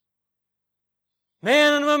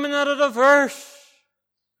 Men and women that are averse.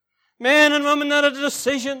 Men and women that had a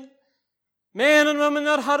decision. Men and women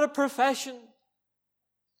that had a profession.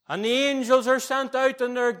 And the angels are sent out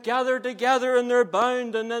and they're gathered together and they're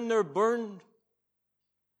bound and then they're burned.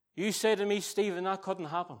 You say to me, Stephen, that couldn't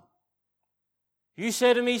happen. You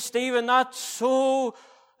say to me, Stephen, that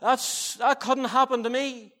couldn't happen to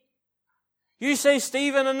me. You say,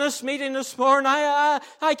 Stephen, in this meeting this morning,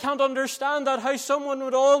 I can't understand that, how someone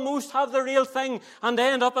would almost have the real thing and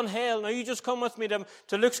end up in hell. Now you just come with me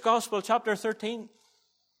to Luke's Gospel, chapter 13.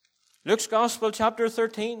 Luke's Gospel, chapter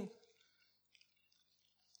 13.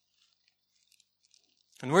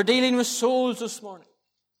 And we're dealing with souls this morning.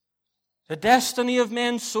 The destiny of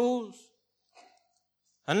men's souls.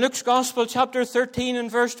 And Luke's Gospel, chapter 13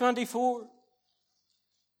 and verse 24.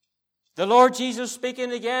 The Lord Jesus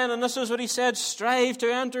speaking again, and this is what he said, strive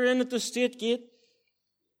to enter in at the strait gate.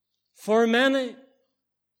 For many,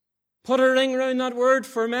 put a ring round that word,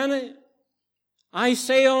 for many, I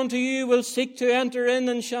say unto you, will seek to enter in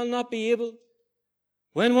and shall not be able.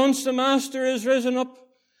 When once the master is risen up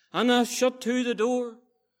and hath shut to the door,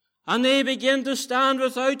 and they begin to stand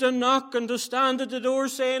without and knock and to stand at the door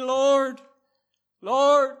saying, Lord,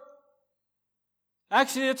 Lord.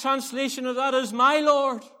 Actually, the translation of that is, my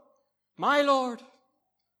Lord. My Lord,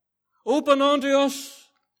 open unto us.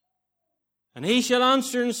 And he shall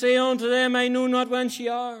answer and say unto them, I know not whence ye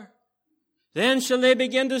are. Then shall they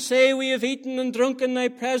begin to say, we have eaten and drunk in thy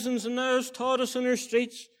presence, and thou hast taught us in our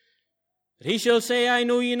streets. But he shall say, I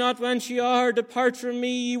know ye not whence ye are. Depart from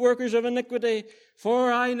me, ye workers of iniquity,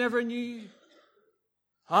 for I never knew you.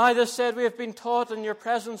 I just said, we have been taught in your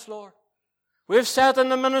presence, Lord. We have sat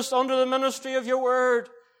in under the ministry of your word.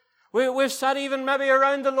 We've sat even maybe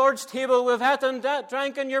around the Lord's table. We've had and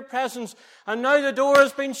drank in your presence. And now the door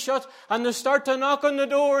has been shut. And they start to knock on the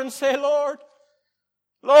door and say, Lord,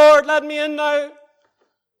 Lord, let me in now.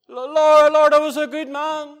 Lord, I was a good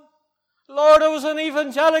man. Lord, I was an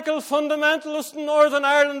evangelical fundamentalist in Northern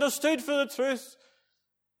Ireland. I stood for the truth.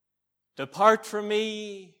 Depart from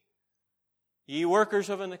me, ye workers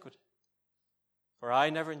of iniquity. for I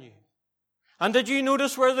never knew. And did you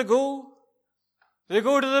notice where they go? They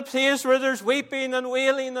go to the place where there's weeping and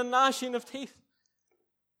wailing and gnashing of teeth.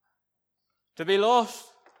 To be lost.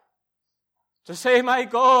 To say, my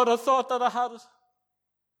God, I thought that I had it.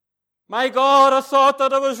 My God, I thought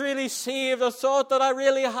that I was really saved. I thought that I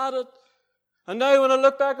really had it. And now when I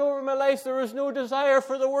look back over my life, there was no desire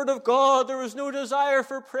for the Word of God. There was no desire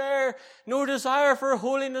for prayer. No desire for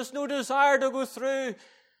holiness. No desire to go through.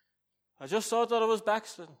 I just thought that I was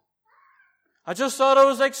backslidden. I just thought I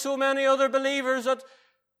was like so many other believers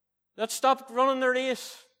that stopped running their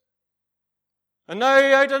race. And now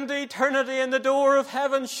out into eternity and the door of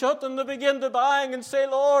heaven shut and they begin to bang and say,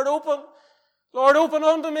 Lord, open. Lord, open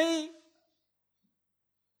unto me.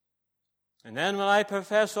 And then when I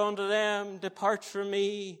profess unto them, depart from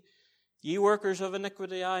me, ye workers of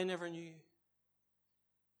iniquity, I never knew.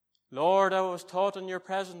 Lord, I was taught in your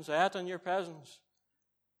presence, I ate in your presence.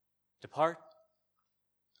 Depart.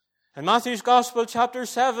 In Matthew's Gospel, chapter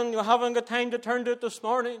 7, you haven't got time to turn to it this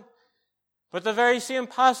morning. But the very same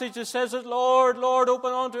passage that says that, Lord, Lord,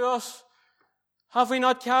 open unto us. Have we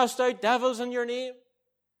not cast out devils in your name?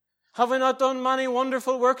 Have we not done many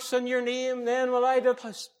wonderful works in your name? Then will I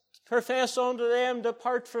profess unto them,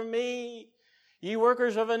 depart from me, ye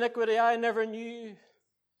workers of iniquity, I never knew.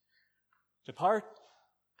 Depart.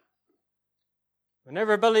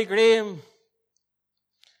 Whenever Billy Graham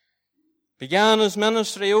began his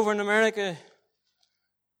ministry over in America,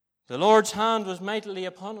 the Lord's hand was mightily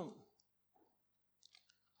upon him.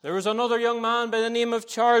 There was another young man by the name of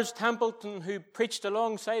Charles Templeton who preached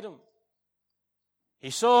alongside him. He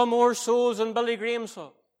saw more souls than Billy Graham saw.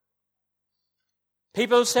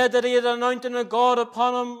 People said that he had an anointing of God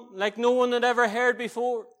upon him like no one had ever heard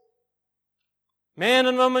before. Men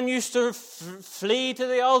and women used to flee to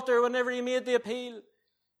the altar whenever he made the appeal.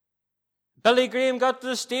 Billy Graham got to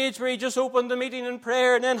the stage where he just opened the meeting in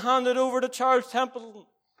prayer and then handed over to Charles Templeton.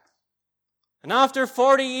 And after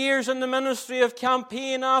 40 years in the ministry of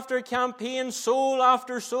campaign after campaign, soul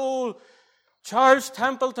after soul, Charles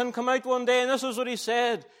Templeton came out one day and this is what he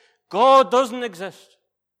said: God doesn't exist.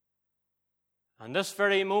 And this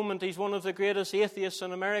very moment, he's one of the greatest atheists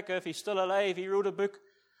in America. If he's still alive, he wrote a book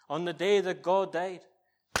on the day that God died.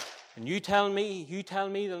 And you tell me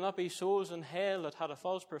there'll not be souls in hell that had a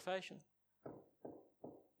false profession.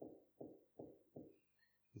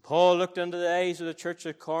 Paul looked into the eyes of the church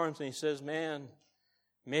at Corinth and he says, men,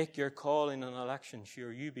 make your calling and election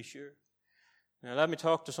sure, you be sure. Now let me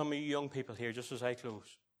talk to some of you young people here just as I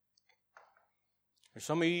close. There's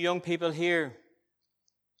some of you young people here,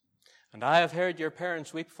 and I have heard your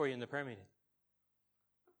parents weep for you in the prayer meeting.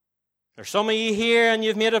 There's some of you here and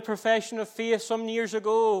you've made a profession of faith some years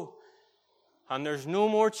ago, and there's no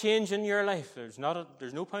more change in your life. There's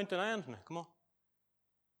no point denying it. Come on.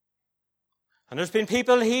 And there's been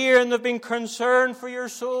people here and they've been concerned for your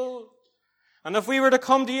soul. And if we were to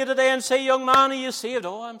come to you today and say, young man, are you saved?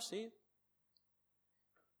 Oh, I'm saved.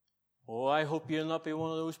 Oh, I hope you'll not be one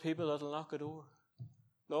of those people that'll knock a door.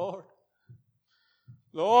 Lord,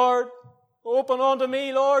 Lord, open unto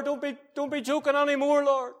me, Lord. Don't be joking anymore,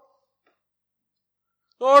 Lord.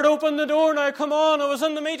 Lord, open the door now. Come on. I was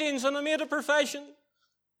in the meetings and I made a profession.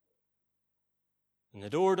 And the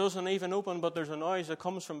door doesn't even open, but there's a noise that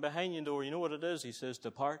comes from behind the door. You know what it is? He says,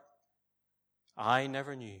 depart. I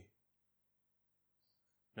never knew.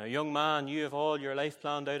 Now, young man, you have all your life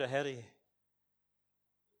planned out ahead of you.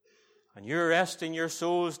 And you're resting your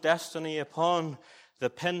soul's destiny upon the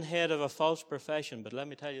pinhead of a false profession. But let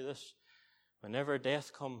me tell you this. Whenever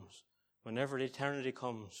death comes, whenever eternity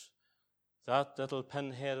comes, that little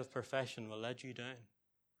pinhead of profession will let you down.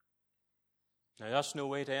 Now, that's no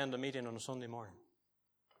way to end a meeting on a Sunday morning.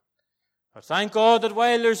 But thank God that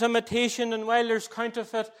while there's imitation and while there's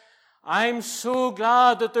counterfeit, I'm so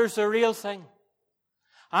glad that there's the real thing.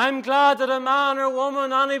 I'm glad that a man or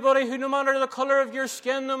woman, anybody who, no matter the color of your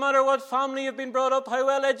skin, no matter what family you've been brought up, how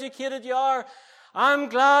well educated you are, I'm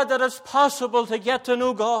glad that it's possible to get to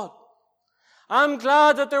know God. I'm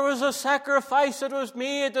glad that there was a sacrifice that was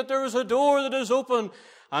made, that there was a door that is open.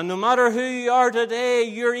 And no matter who you are today,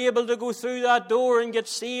 you're able to go through that door and get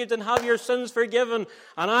saved and have your sins forgiven.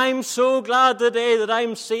 And I'm so glad today that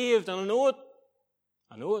I'm saved. And I know it.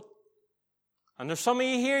 I know it. And there's some of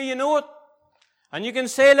you here, you know it. And you can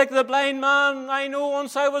say like the blind man, I know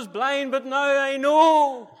once I was blind, but now I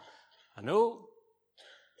know. I know.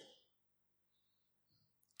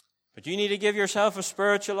 But you need to give yourself a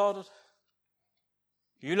spiritual audit.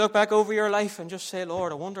 You look back over your life and just say,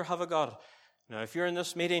 Lord, I wonder have I got it. Now, if you're in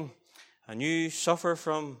this meeting and you suffer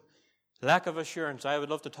from lack of assurance, I would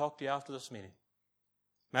love to talk to you after this meeting.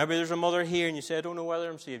 Maybe there's a mother here and you say, I don't know whether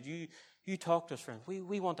I'm saved. You talk to us, friends.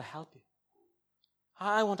 We want to help you.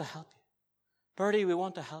 I want to help you. Bertie, we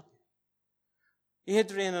want to help you.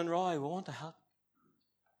 Adrian and Roy, we want to help you.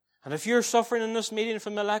 And if you're suffering in this meeting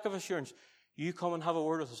from the lack of assurance, you come and have a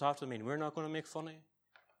word with us after the meeting. We're not going to make fun of you.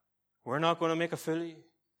 We're not going to make a fool of you.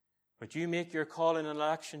 But you make your calling and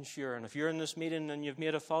election sure. And if you're in this meeting and you've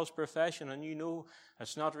made a false profession and you know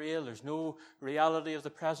it's not real, there's no reality of the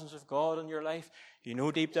presence of God in your life, you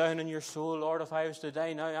know deep down in your soul, Lord, if I was to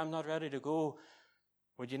die now, I'm not ready to go.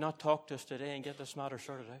 Would you not talk to us today and get this matter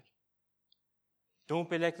sorted out? Don't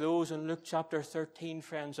be like those in Luke chapter 13,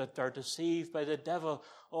 friends, that are deceived by the devil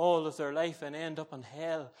all of their life and end up in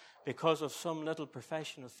hell because of some little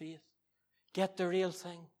profession of faith. Get the real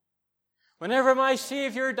thing. Whenever my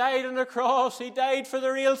Savior died on the cross, He died for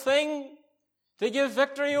the real thing. To give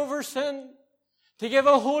victory over sin. To give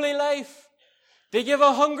a holy life. To give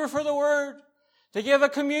a hunger for the Word. To give a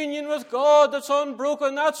communion with God that's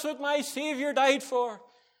unbroken. That's what my Savior died for.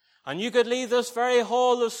 And you could leave this very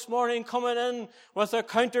hall this morning coming in with a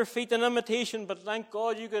counterfeit and imitation, but thank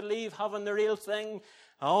God you could leave having the real thing.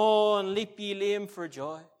 Oh, and leap ye lame for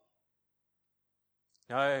joy.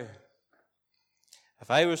 Now,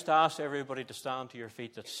 if I was to ask everybody to stand to your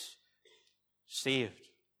feet that's saved,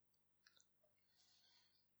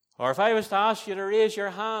 or if I was to ask you to raise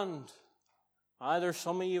your hand, either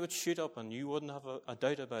some of you would shoot up and you wouldn't have a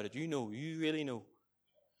doubt about it. You know, you really know.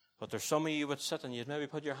 But there's some of you would sit and you'd maybe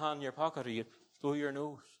put your hand in your pocket or you'd blow your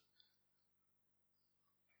nose.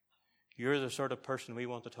 You're the sort of person we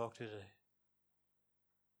want to talk to today.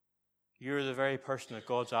 You're the very person that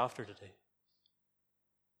God's after today.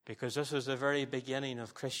 Because this is the very beginning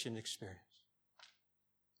of Christian experience.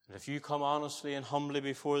 And if you come honestly and humbly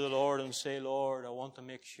before the Lord and say, Lord, I want to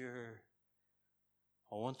make sure.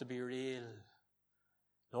 I want to be real.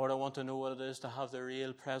 Lord, I want to know what it is to have the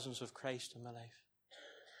real presence of Christ in my life.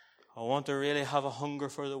 I want to really have a hunger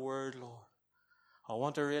for the Word, Lord. I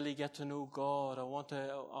want to really get to know God.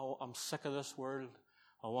 I'm sick of this world.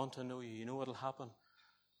 I want to know you. You know what will happen?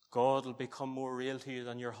 God will become more real to you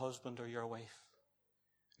than your husband or your wife.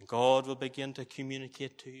 And God will begin to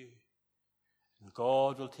communicate to you. And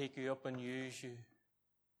God will take you up and use you.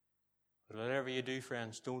 But whatever you do,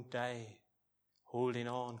 friends, don't die holding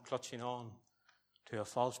on, clutching on to a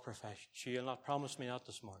false profession. You'll not promise me that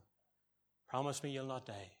this morning. Promise me you'll not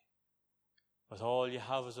die. With all you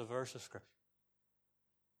have is a verse of Scripture.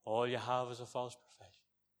 All you have is a false profession.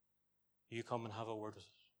 You come and have a word with us.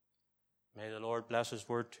 May the Lord bless His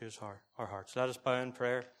word to our hearts. Let us bow in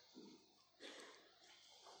prayer.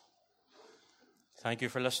 Thank you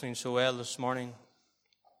for listening so well this morning.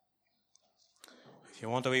 If you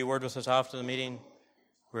want a wee word with us after the meeting,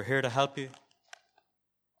 we're here to help you.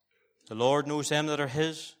 The Lord knows them that are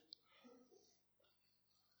His.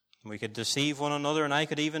 We could deceive one another, and I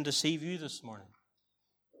could even deceive you this morning.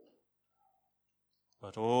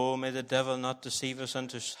 But oh, may the devil not deceive us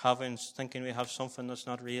into thinking we have something that's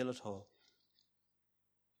not real at all.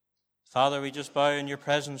 Father, we just bow in your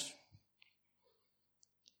presence.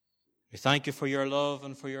 We thank you for your love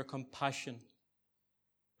and for your compassion.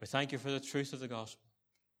 We thank you for the truth of the gospel.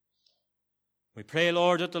 We pray,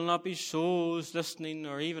 Lord, that there will not be souls listening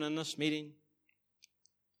or even in this meeting.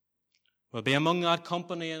 We'll be among that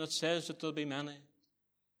company, and it says that there'll be many.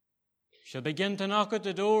 Shall begin to knock at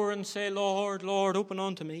the door and say, Lord, Lord, open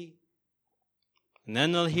unto me. And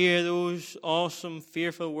then they'll hear those awesome,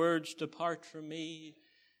 fearful words, depart from me.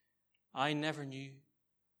 I never knew.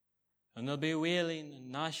 And there'll be wailing and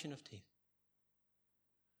gnashing of teeth.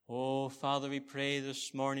 Oh, Father, we pray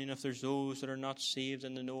this morning if there's those that are not saved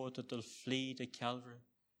and they know it, that they'll flee to Calvary.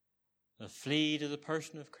 They'll flee to the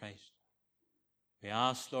person of Christ. We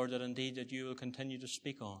ask, Lord, that indeed that you will continue to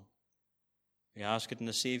speak on. We ask it in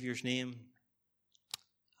the Saviour's name.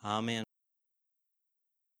 Amen.